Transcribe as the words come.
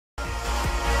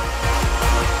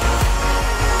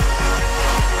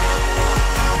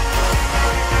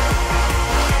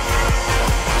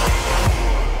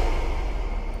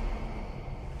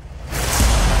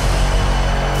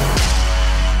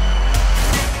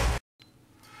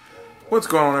What's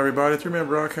going on, everybody? 3-minute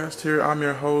broadcast here. I'm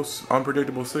your host,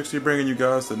 Unpredictable 60, bringing you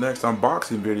guys the next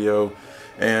unboxing video.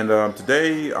 And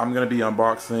today I'm going to be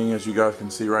unboxing, as you guys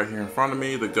can see right here in front of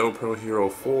me, the GoPro Hero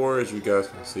 4. As you guys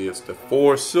can see, it's the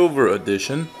 4 Silver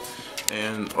Edition.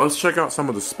 And let's check out some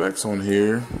of the specs on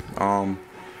here.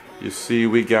 You see,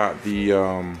 we got the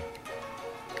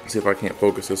see if I can't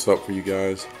focus this up for you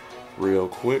guys real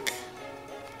quick.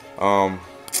 So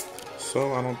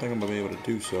I don't think I'm gonna be able to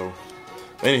do so.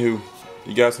 Anywho,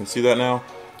 you guys can see that now.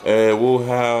 We'll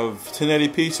have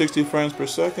 1080p 60 frames per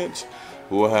second.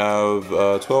 We'll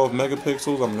have 12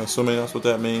 megapixels. I'm assuming that's what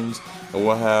that means. And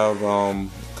we'll have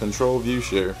control view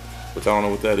share, which I don't know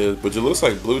what that is, but it looks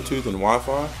like Bluetooth and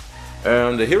Wi-Fi.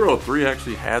 And the Hero 3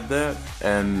 actually had that,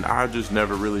 and I just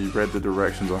never really read the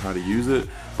directions on how to use it.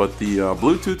 But the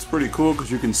Bluetooth's pretty cool because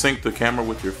you can sync the camera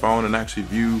with your phone and actually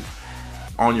view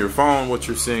on your phone what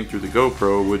you're seeing through the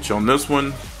GoPro, which on this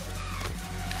one,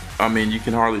 I mean, you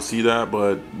can hardly see that,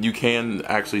 but you can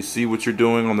actually see what you're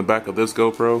doing on the back of this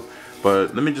GoPro.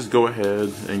 But let me just go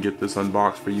ahead and get this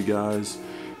unboxed for you guys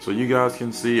so you guys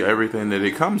can see everything that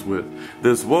it comes with.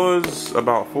 This was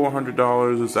about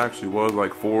 $400. This actually was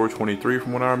like $423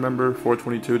 from what I remember,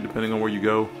 $422 depending on where you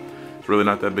go. It's really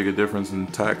not that big a difference in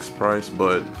tax price,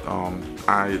 but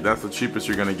that's the cheapest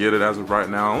you're gonna get it as of right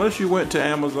now, unless you went to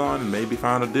Amazon and maybe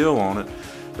found a deal on it.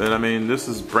 Then I mean, this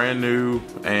is brand new,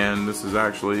 and this is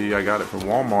actually, I got it from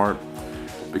Walmart,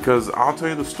 because I'll tell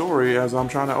you the story as I'm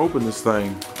trying to open this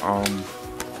thing.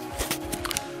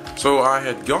 So I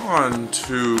had gone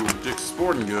to Dick's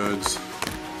Sporting Goods,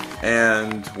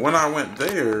 and when I went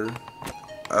there,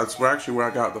 that's actually where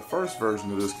I got the first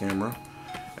version of this camera.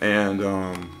 And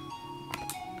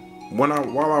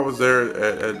while I was there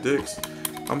at Dick's,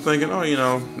 I'm thinking, oh, you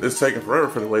know, it's taking forever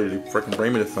for the lady to freaking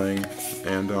bring me the thing.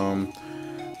 And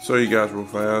show you guys real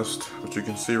fast what you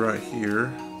can see right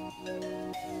here.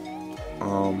 I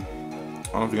don't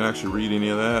know if you can actually read any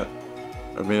of that.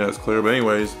 I mean, that's clear, but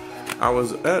anyways, I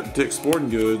was at Dick's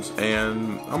Sporting Goods,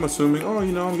 and I'm assuming, oh,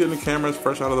 you know, I'm getting the camera. It's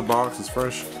fresh out of the box. It's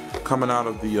fresh coming out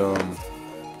of the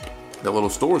little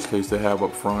storage case they have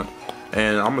up front.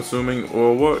 And I'm assuming,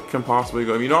 well, what can possibly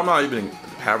go? You know, I'm not even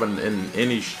having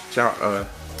any shout.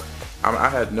 I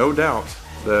had no doubt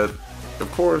that,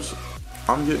 of course,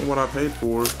 I'm getting what I paid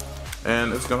for,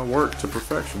 and it's gonna work to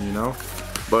perfection, you know.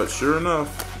 But sure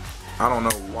enough, I don't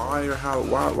know why or how.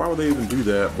 Why would they even do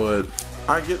that? But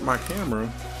I get my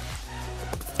camera,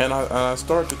 and I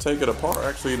start to take it apart.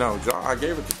 Actually, no, I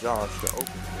gave it to Josh to open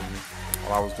for me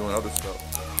while I was doing other stuff,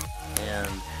 and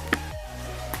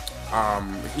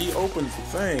he opens the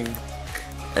thing,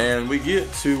 and we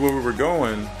get to where we were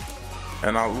going,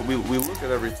 and we look at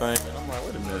everything, and I'm like,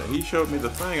 wait a minute. He showed me the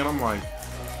thing, and I'm like,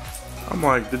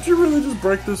 did you really just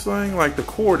break this thing? Like the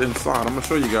cord inside. I'm gonna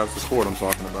show you guys the cord I'm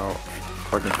talking about.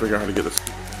 If I can figure out how to get this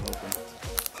thing open.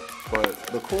 But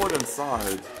the cord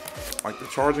inside, like the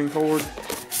charging cord,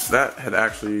 that had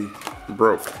actually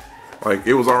broke. Like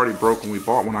it was already broke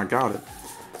when I got it.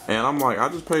 And I'm like, I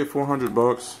just paid 400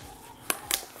 bucks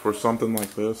for something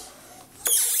like this.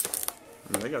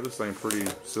 I mean, they got this thing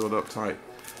pretty sealed up tight.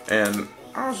 And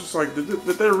I was just like, did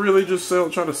they really just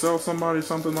try to sell somebody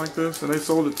something like this? And they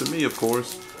sold it to me, of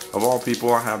course. Of all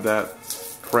people, I have that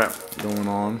crap going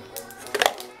on.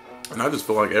 And I just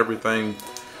feel like everything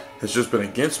has just been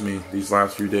against me these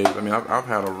last few days. I mean, I've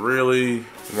had a really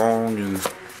long and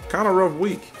kind of rough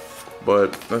week.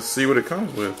 But let's see what it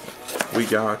comes with. We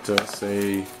got,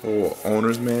 say, a little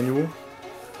owner's manual.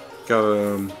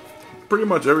 Got pretty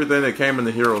much everything that came in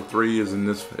the Hero 3 is in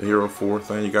this Hero 4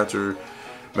 thing. You got your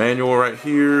manual right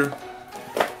here.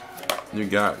 You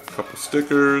got a couple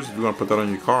stickers. If you want to put that on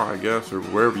your car, I guess, or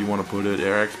wherever you want to put it,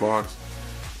 your Xbox,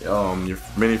 your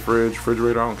mini fridge,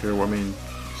 refrigerator, I don't care what. I mean,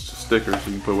 it's just stickers.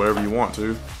 You can put whatever you want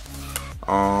to.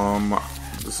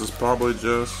 This is probably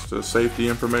just a safety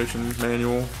information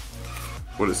manual,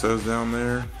 what it says down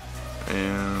there.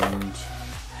 And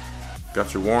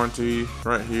got your warranty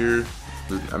right here.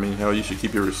 I mean, hell, you should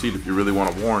keep your receipt if you really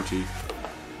want a warranty.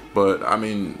 But I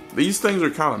mean, these things are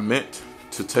kind of meant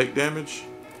to take damage,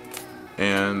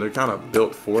 and they're kind of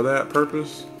built for that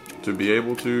purpose, to be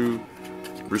able to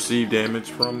receive damage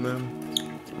from them.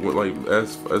 Like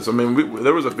I mean,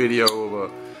 there was a video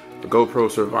of a GoPro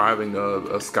surviving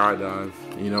a skydive.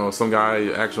 You know, some guy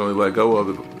actually let go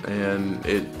of it, and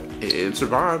it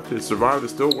survived. It survived. It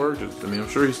still worked. I mean, I'm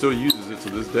sure he still uses it to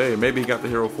this day. Maybe he got the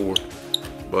Hero 4,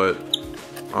 but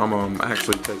I'm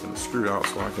actually taking the screw out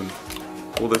so I can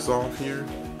pull this off here.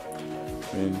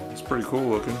 I mean, it's pretty cool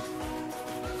looking.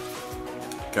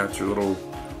 Got your little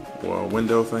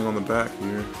window thing on the back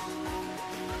here.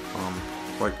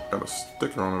 Like got a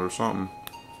sticker on it or something.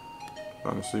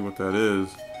 Trying to see what that is.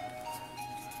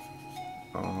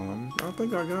 I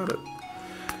think I got it.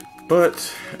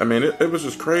 But, I mean, it was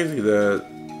just crazy that...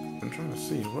 I'm trying to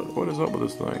see. What is up with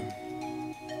this thing?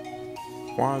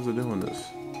 Why is it doing this?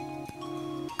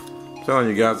 I'm telling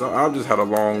you guys, I've just had a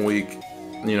long week.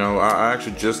 You know, I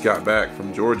actually just got back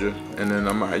from Georgia. And then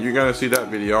you're going to see that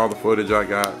video, all the footage I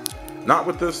got. Not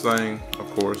with this thing, of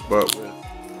course, but with...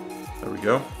 There we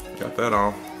go. Got that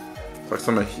off. It's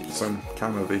like some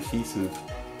kind of adhesive.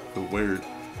 It's weird.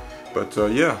 But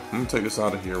yeah, I'm gonna take this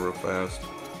out of here real fast.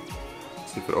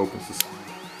 See if it opens this.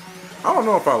 I don't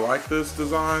know if I like this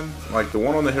design. Like the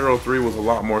one on the Hero 3 was a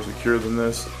lot more secure than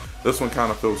this. This one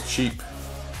kind of feels cheap.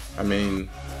 I mean,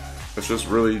 it's just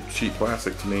really cheap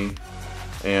plastic to me.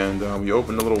 And we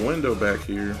open the little window back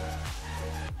here.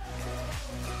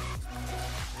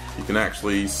 You can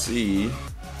actually see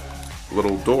a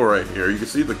little door right here. You can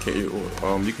see the cable.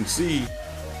 You can see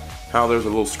how there's a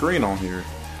little screen on here.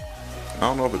 I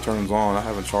don't know if it turns on. I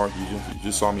haven't charged it. You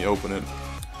just saw me open it.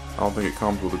 I don't think it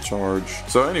comes with a charge.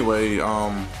 So anyway,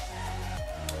 yeah,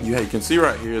 you can see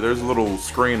right here, there's a little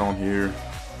screen on here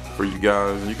for you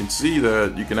guys. And you can see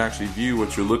that you can actually view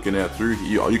what you're looking at through.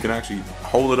 You can actually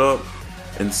hold it up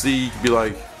and see. You can be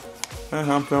like,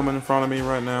 I'm filming in front of me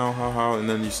right now, haha. And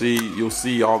then you'll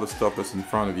see all the stuff that's in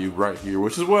front of you right here,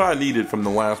 which is what I needed from the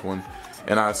last one.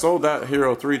 And I sold that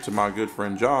Hero 3 to my good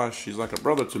friend Josh. He's like a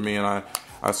brother to me, and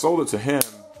I sold it to him.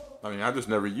 I mean, I just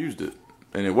never used it.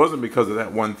 And it wasn't because of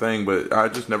that one thing, but I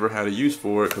just never had a use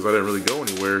for it because I didn't really go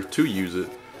anywhere to use it.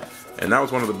 And that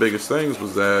was one of the biggest things,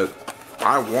 was that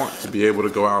I want to be able to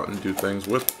go out and do things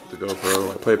with the GoPro,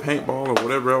 like play paintball or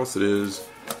whatever else it is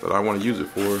that I want to use it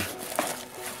for.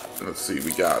 Let's see,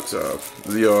 we got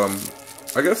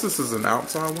I guess this is an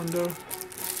outside window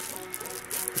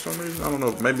for some reason. I don't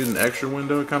know, maybe an extra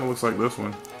window. It kind of looks like this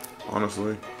one,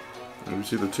 honestly. And you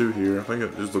see the two here. I think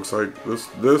it just looks like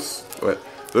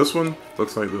this one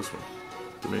looks like this one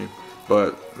to me.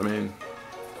 But I mean,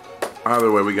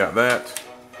 either way, we got that.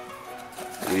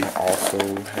 We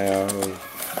also have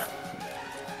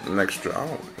an extra. I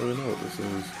don't really know what this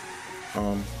is.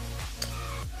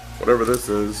 Whatever this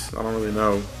is, I don't really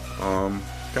know.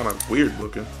 Kind of weird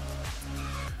looking.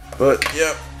 But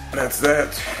yep, that's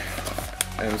that.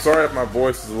 And sorry if my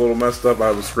voice is a little messed up.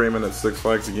 I was screaming at Six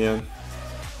Flags again.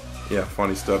 Yeah,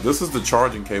 funny stuff. This is the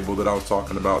charging cable that I was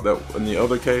talking about, that in the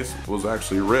other case was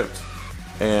actually ripped.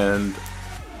 And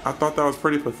I thought that was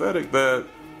pretty pathetic that,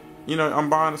 you know, I'm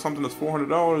buying something that's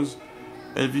 $400,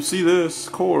 and if you see this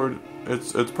cord,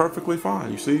 it's perfectly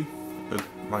fine. You see?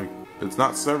 It's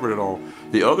not severed at all.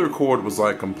 The other cord was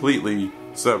like completely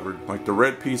severed. Like the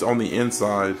red piece on the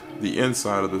inside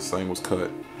of this thing was cut.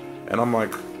 And I'm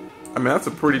like, I mean, that's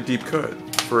a pretty deep cut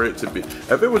for it to be.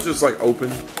 If it was just like open,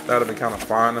 that'd have been kind of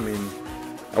fine. I mean,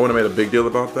 I wouldn't have made a big deal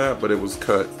about that, but it was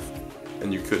cut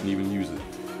and you couldn't even use it.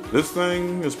 This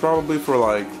thing is probably for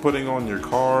like putting on your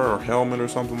car or helmet or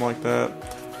something like that,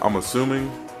 I'm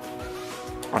assuming.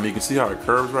 I mean, you can see how it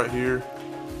curves right here.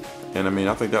 And I mean,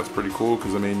 I think that's pretty cool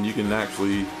because I mean, you can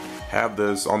actually have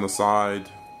this on the side,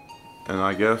 and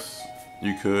I guess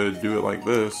you could do it like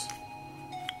this.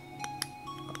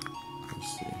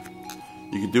 Let's see.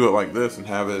 You could do it like this and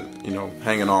have it, you know,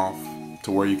 hanging off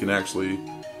to where you can actually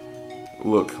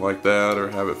look like that, or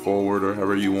have it forward, or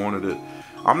however you wanted it.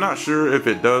 I'm not sure if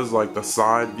it does like the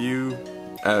side view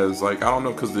as like, I don't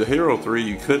know, because the Hero 3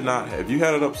 you could not have. If you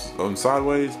had it up on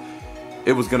sideways,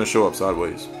 it was gonna show up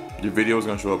sideways. Your video is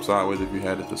gonna show up sideways if you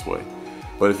had it this way.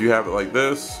 But if you have it like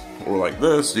this or like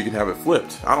this, you can have it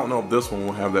flipped. I don't know if this one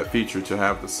will have that feature to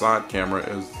have the side camera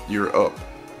as you're up,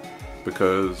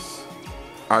 because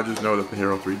I just know that the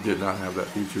Hero 3 did not have that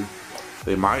feature.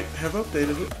 They might have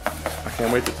updated it. I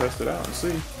can't wait to test it out and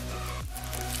see.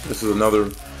 This is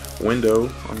another window,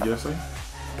 I'm guessing.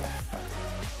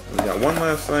 We got one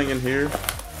last thing in here,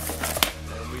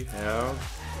 and we have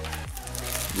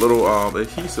little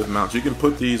adhesive mounts. You can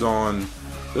put these on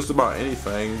just about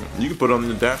anything. You can put on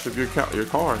the dash of your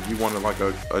car if you wanted like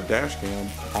a dash cam,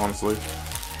 honestly,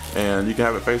 and you can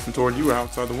have it facing toward you or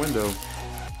outside the window.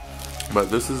 But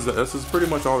this is pretty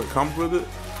much all that comes with it.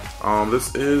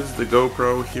 This is the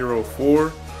GoPro Hero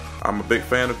 4. I'm a big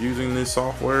fan of using this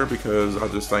software because I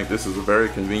just think this is a very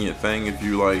convenient thing if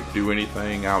you like do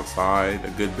anything outside a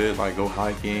good bit, like go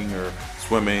hiking or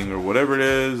swimming or whatever it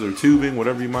is, or tubing,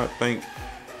 whatever you might think,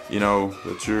 you know,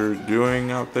 that you're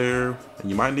doing out there, and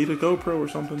you might need a GoPro or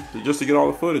something just to get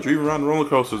all the footage, or even around the roller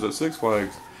coasters at Six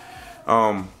Flags.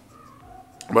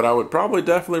 But I would probably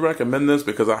definitely recommend this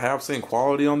because I have seen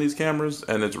quality on these cameras,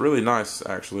 and it's really nice,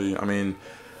 actually. I mean,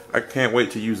 I can't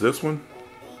wait to use this one.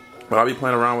 But I'll be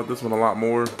playing around with this one a lot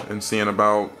more and seeing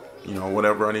about, you know,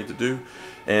 whatever I need to do.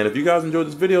 And if you guys enjoyed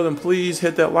this video, then please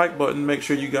hit that like button. Make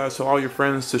sure you guys tell all your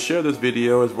friends to share this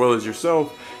video as well as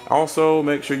yourself. Also,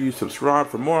 make sure you subscribe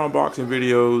for more unboxing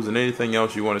videos and anything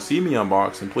else you want to see me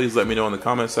unbox. And please let me know in the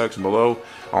comment section below.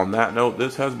 On that note,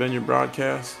 this has been your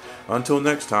broadcast. Until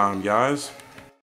next time, guys.